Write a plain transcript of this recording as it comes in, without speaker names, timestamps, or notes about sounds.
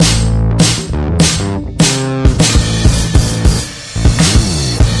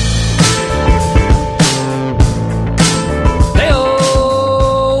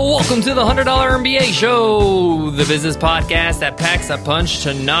MBA Show, the business podcast that packs a punch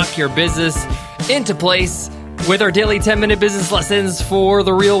to knock your business into place with our daily 10-minute business lessons for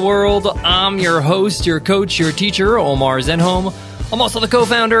the real world. I'm your host, your coach, your teacher, Omar Zenhom. I'm also the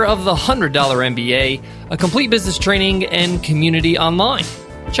co-founder of the $100 MBA, a complete business training and community online.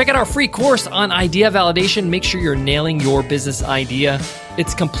 Check out our free course on idea validation. Make sure you're nailing your business idea.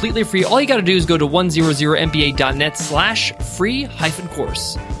 It's completely free. All you got to do is go to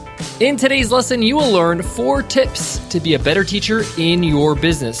 100mba.net/free-course. In today's lesson, you will learn 4 tips to be a better teacher in your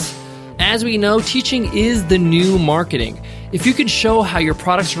business. As we know, teaching is the new marketing. If you can show how your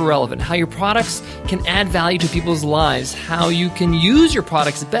products are relevant, how your products can add value to people's lives, how you can use your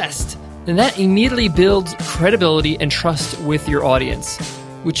products best, then that immediately builds credibility and trust with your audience,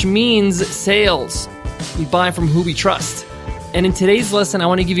 which means sales. We buy from who we trust. And in today's lesson, I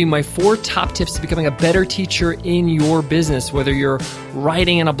want to give you my 4 top tips to becoming a better teacher in your business, whether you're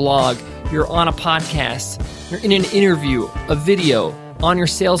writing in a blog, you're on a podcast, you're in an interview, a video, on your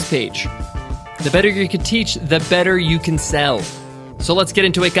sales page. The better you can teach, the better you can sell. So let's get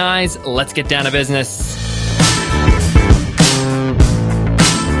into it, guys. Let's get down to business.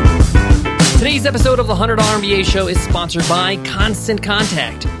 Today's episode of the $100 MBA Show is sponsored by Constant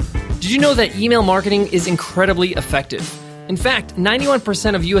Contact. Did you know that email marketing is incredibly effective? In fact,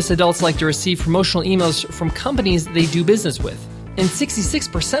 91% of US adults like to receive promotional emails from companies they do business with, and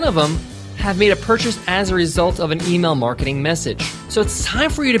 66% of them have made a purchase as a result of an email marketing message. So it's time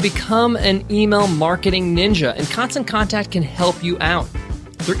for you to become an email marketing ninja, and Constant Contact can help you out.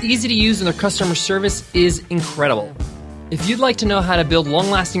 They're easy to use and their customer service is incredible. If you'd like to know how to build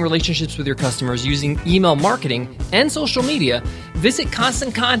long-lasting relationships with your customers using email marketing and social media, visit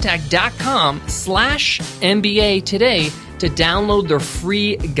ConstantContact.com/MBA today to download their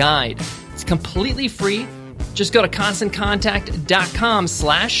free guide. It's completely free. Just go to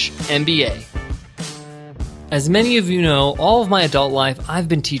ConstantContact.com/MBA. As many of you know, all of my adult life, I've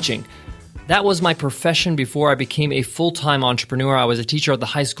been teaching. That was my profession before I became a full-time entrepreneur. I was a teacher at the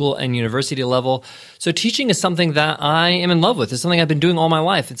high school and university level. So teaching is something that I am in love with. It's something I've been doing all my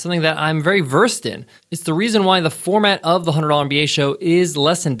life. It's something that I'm very versed in. It's the reason why the format of the $100 MBA Show is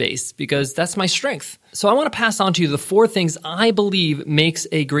lesson-based, because that's my strength. So I want to pass on to you the 4 things I believe makes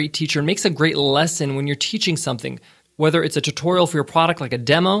a great teacher and makes a great lesson when you're teaching something, whether it's a tutorial for your product like a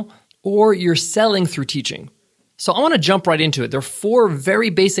demo or you're selling through teaching. So I want to jump right into it. There are 4 very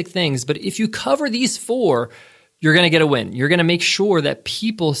basic things, but if you cover these 4, you're going to get a win. You're going to make sure that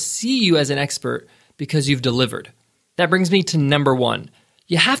people see you as an expert because you've delivered. That brings me to number 1.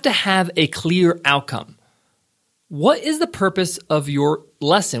 You have to have a clear outcome. What is the purpose of your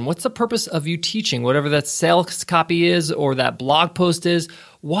lesson? What's the purpose of you teaching? Whatever that sales copy is or that blog post is,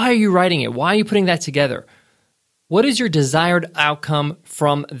 why are you writing it? Why are you putting that together? What is your desired outcome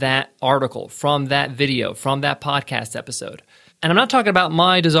from that article, from that video, from that podcast episode? And I'm not talking about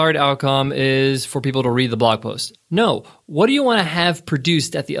my desired outcome is for people to read the blog post. No, what do you want to have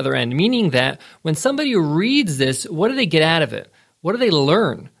produced at the other end? Meaning that when somebody reads this, what do they get out of it? What do they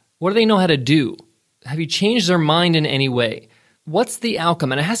learn? What do they know how to do? Have you changed their mind in any way? What's the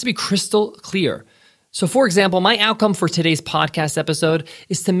outcome? And it has to be crystal clear. So for example, my outcome for today's podcast episode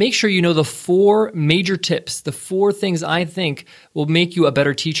is to make sure you know the 4 major tips, the 4 things I think will make you a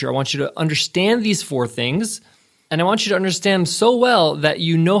better teacher. I want you to understand these 4 things, and I want you to understand them so well that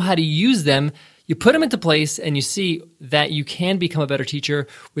you know how to use them. You put them into place, and you see that you can become a better teacher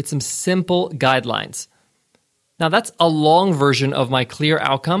with some simple guidelines. Now, that's a long version of my clear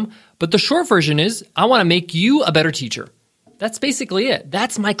outcome, but the short version is I want to make you a better teacher. That's basically it.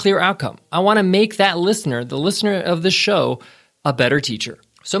 That's my clear outcome. I want to make that listener, the listener of this show, a better teacher.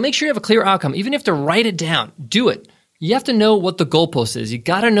 So make sure you have a clear outcome. Even if you have to write it down, do it. You have to know what the goalpost is. You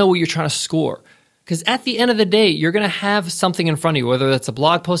got to know what you're trying to score. Because at the end of the day, you're going to have something in front of you, whether that's a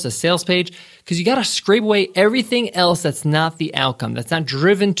blog post, a sales page, because you got to scrape away everything else that's not the outcome, that's not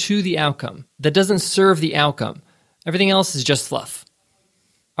driven to the outcome, that doesn't serve the outcome. Everything else is just fluff.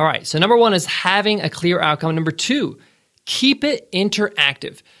 All right, so number 1 is having a clear outcome. Number 2, keep it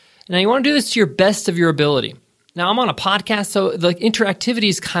interactive. Now, you want to do this to your best of your ability. Now, I'm on a podcast, so the interactivity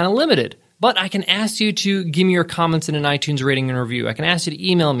is kind of limited, but I can ask you to give me your comments in an iTunes rating and review. I can ask you to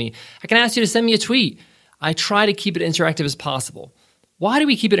email me. I can ask you to send me a tweet. I try to keep it interactive as possible. Why do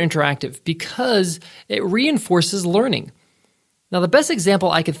we keep it interactive? Because it reinforces learning. Now, the best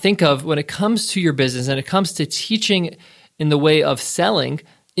example I could think of when it comes to your business and it comes to teaching in the way of selling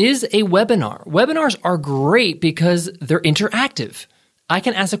is a webinar. Webinars are great because they're interactive. I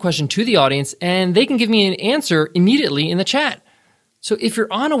can ask a question to the audience and they can give me an answer immediately in the chat. So if you're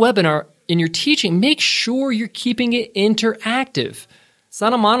on a webinar and you're teaching, make sure you're keeping it interactive. It's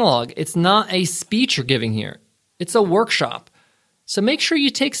not a monologue. It's not a speech you're giving here. It's a workshop. So make sure you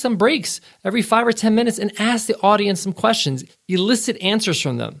take some breaks every 5 or 10 minutes and ask the audience some questions. Elicit answers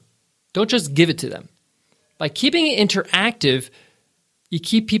from them. Don't just give it to them. By keeping it interactive, you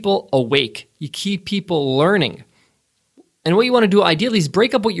keep people awake. You keep people learning. And what you want to do ideally is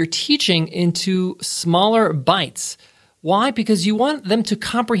break up what you're teaching into smaller bites. Why? Because you want them to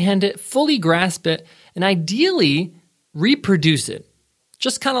comprehend it, fully grasp it, and ideally reproduce it.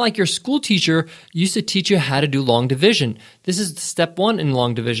 Just kind of like your school teacher used to teach you how to do long division. This is step 1 in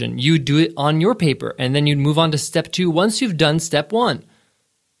long division. You do it on your paper, and then you'd move on to step 2 once you've done step 1.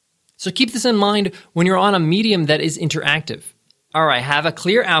 So keep this in mind when you're on a medium that is interactive. All right, have a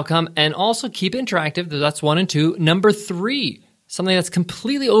clear outcome and also keep it interactive. That's 1 and 2. Number 3, something that's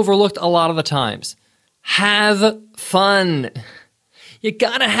completely overlooked a lot of the times. Have fun. You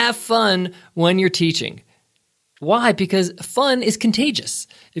gotta have fun when you're teaching. Why? Because fun is contagious.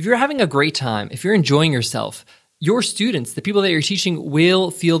 If you're having a great time, if you're enjoying yourself, your students, the people that you're teaching,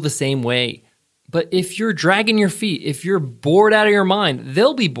 will feel the same way. But if you're dragging your feet, if you're bored out of your mind,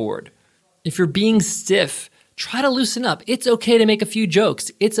 they'll be bored. If you're being stiff, try to loosen up. It's okay to make a few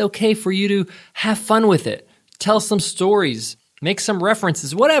jokes. It's okay for you to have fun with it. Tell some stories, make some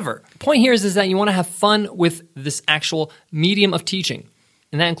references, whatever. The point here is that you want to have fun with this actual medium of teaching.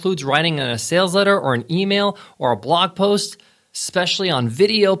 And that includes writing a sales letter or an email or a blog post, especially on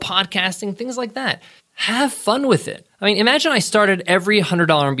video, podcasting, things like that. Have fun with it. I mean, imagine I started every $100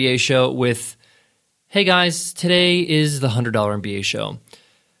 MBA show with, hey guys, today is the $100 MBA show.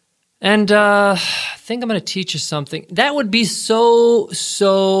 And I think I'm going to teach you something. That would be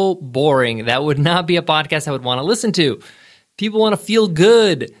so boring. That would not be a podcast I would want to listen to. People want to feel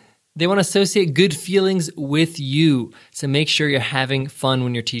good. They want to associate good feelings with you. So make sure you're having fun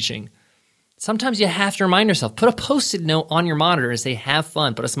when you're teaching. Sometimes you have to remind yourself, put a Post-it note on your monitor and say, have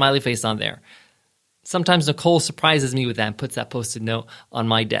fun. Put a smiley face on there. Sometimes Nicole surprises me with that and puts that Post-it note on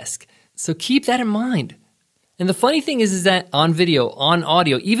my desk. So keep that in mind. And the funny thing is that on video, on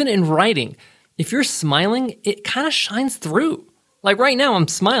audio, even in writing, if you're smiling, it kind of shines through. Like right now, I'm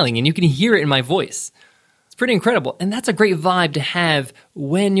smiling and you can hear it in my voice. It's pretty incredible. And that's a great vibe to have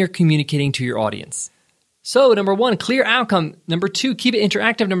when you're communicating to your audience. So number 1, clear outcome. Number 2, keep it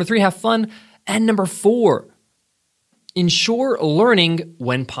interactive. Number 3, have fun. And number 4, ensure learning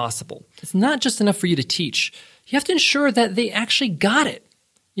when possible. It's not just enough for you to teach. You have to ensure that they actually got it.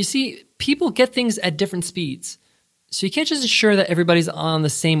 You see, people get things at different speeds. So you can't just ensure that everybody's on the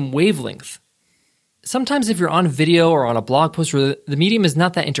same wavelength. Sometimes if you're on video or on a blog post where the medium is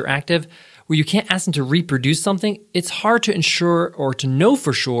not that interactive, where you can't ask them to reproduce something, it's hard to ensure or to know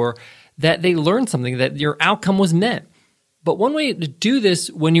for sure that they learned something, that your outcome was met. But one way to do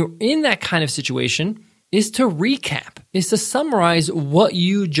this when you're in that kind of situation is to recap, is to summarize what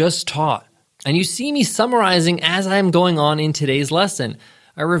you just taught. And you see me summarizing as I'm going on in today's lesson.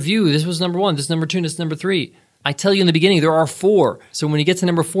 I review, this was number 1, this is number 2, this is number 3. I tell you in the beginning there are 4. So when you get to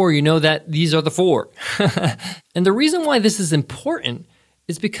number 4, you know that these are the 4. And the reason why this is important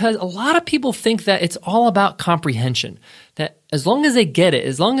is because a lot of people think that it's all about comprehension. That as long as they get it,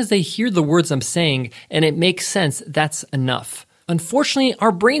 as long as they hear the words I'm saying and it makes sense, that's enough. Unfortunately,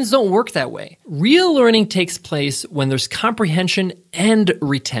 our brains don't work that way. Real learning takes place when there's comprehension and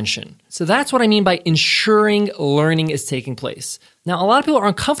retention. So that's what I mean by ensuring learning is taking place. Now, a lot of people are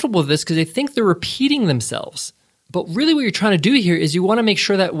uncomfortable with this because they think they're repeating themselves. But really what you're trying to do here is you want to make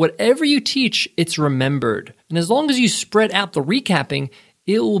sure that whatever you teach, it's remembered. And as long as you spread out the recapping,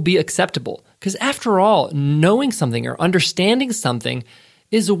 it will be acceptable. Because after all, knowing something or understanding something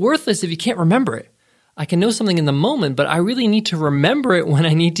is worthless if you can't remember it. I can know something in the moment, but I really need to remember it when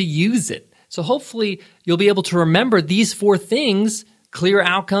I need to use it. So hopefully you'll be able to remember these 4 things: clear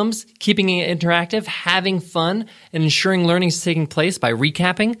outcomes, keeping it interactive, having fun, and ensuring learning is taking place by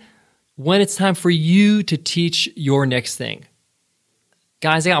recapping when it's time for you to teach your next thing.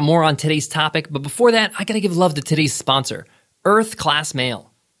 Guys, I got more on today's topic, but before that, I got to give love to today's sponsor, Earth Class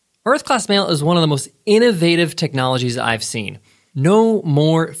Mail. Earth Class Mail is one of the most innovative technologies I've seen. No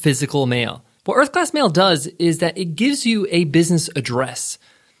more physical mail. What Earth Class Mail does is that it gives you a business address,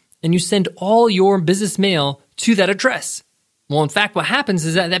 and you send all your business mail to that address. Well, in fact, what happens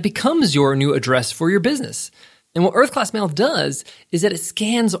is that becomes your new address for your business. And what Earth Class Mail does is that it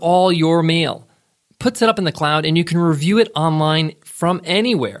scans all your mail, puts it up in the cloud, and you can review it online from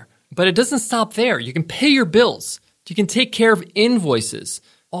anywhere. But it doesn't stop there. You can pay your bills. You can take care of invoices,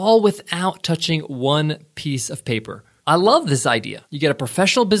 all without touching one piece of paper. I love this idea. You get a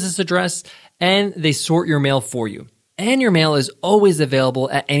professional business address, and they sort your mail for you. And your mail is always available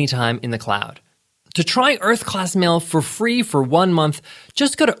at any time in the cloud. To try Earth Class Mail for free for 1 month,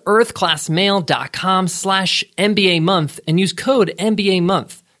 just go to earthclassmail.com/MBA month and use code MBA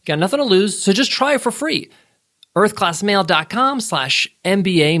month. Got nothing to lose, so just try it for free.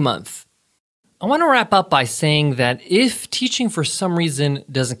 earthclassmail.com/MBA month. I want to wrap up by saying that if teaching for some reason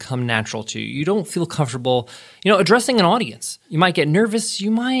doesn't come natural to you, you don't feel comfortable, addressing an audience, you might get nervous, you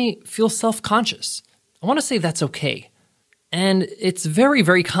might feel self-conscious. I want to say that's okay. And it's very,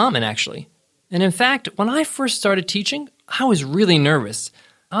 very common, actually. And in fact, when I first started teaching, I was really nervous.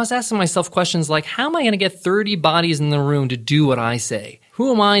 I was asking myself questions like, how am I going to get 30 bodies in the room to do what I say?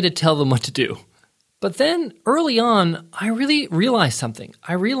 Who am I to tell them what to do? But then early on, I really realized something.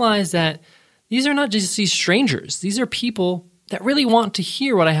 I realized that these are not just these strangers. These are people that really want to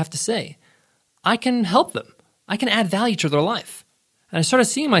hear what I have to say. I can help them. I can add value to their life. And I started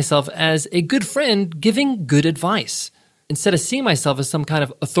seeing myself as a good friend giving good advice, instead of seeing myself as some kind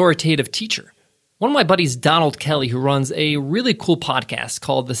of authoritative teacher. One of my buddies, Donald Kelly, who runs a really cool podcast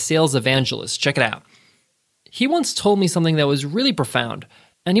called The Sales Evangelist, check it out. He once told me something that was really profound,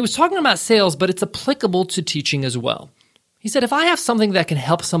 and he was talking about sales, but it's applicable to teaching as well. He said, if I have something that can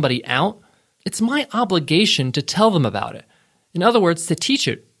help somebody out, it's my obligation to tell them about it. In other words, to teach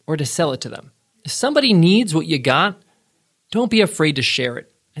it or to sell it to them. If somebody needs what you got, don't be afraid to share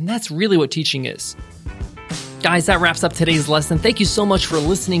it. And that's really what teaching is. Guys, that wraps up today's lesson. Thank you so much for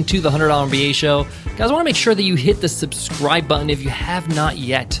listening to the $100 MBA Show. Guys, I want to make sure that you hit the subscribe button if you have not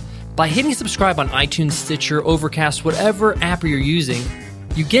yet. By hitting subscribe on iTunes, Stitcher, Overcast, whatever app you're using,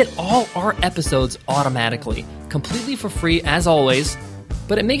 you get all our episodes automatically, completely for free as always,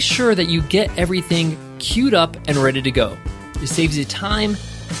 but it makes sure that you get everything queued up and ready to go. It saves you time,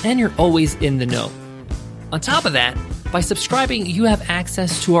 and you're always in the know. On top of that, by subscribing, you have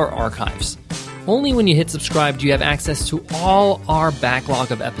access to our archives. Only when you hit subscribe do you have access to all our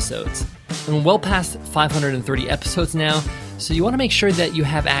backlog of episodes. And we're well past 530 episodes now, so you want to make sure that you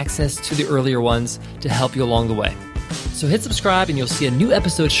have access to the earlier ones to help you along the way. So hit subscribe and you'll see a new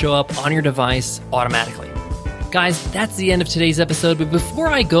episode show up on your device automatically. Guys, that's the end of today's episode, but before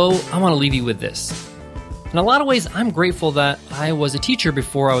I go, I want to leave you with this. In a lot of ways, I'm grateful that I was a teacher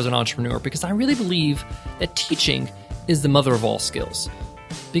before I was an entrepreneur, because I really believe that teaching is the mother of all skills.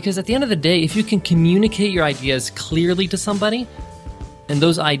 Because at the end of the day, if you can communicate your ideas clearly to somebody, and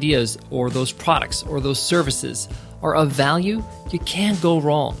those ideas or those products or those services are of value, you can't go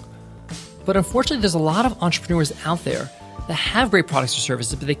wrong. But unfortunately, there's a lot of entrepreneurs out there that have great products or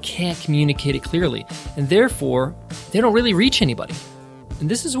services, but they can't communicate it clearly. And therefore, they don't really reach anybody. And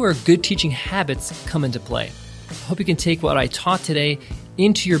this is where good teaching habits come into play. I hope you can take what I taught today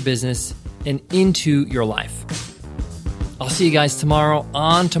into your business and into your life. I'll see you guys tomorrow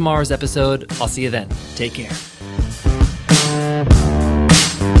on tomorrow's episode. I'll see you then. Take care.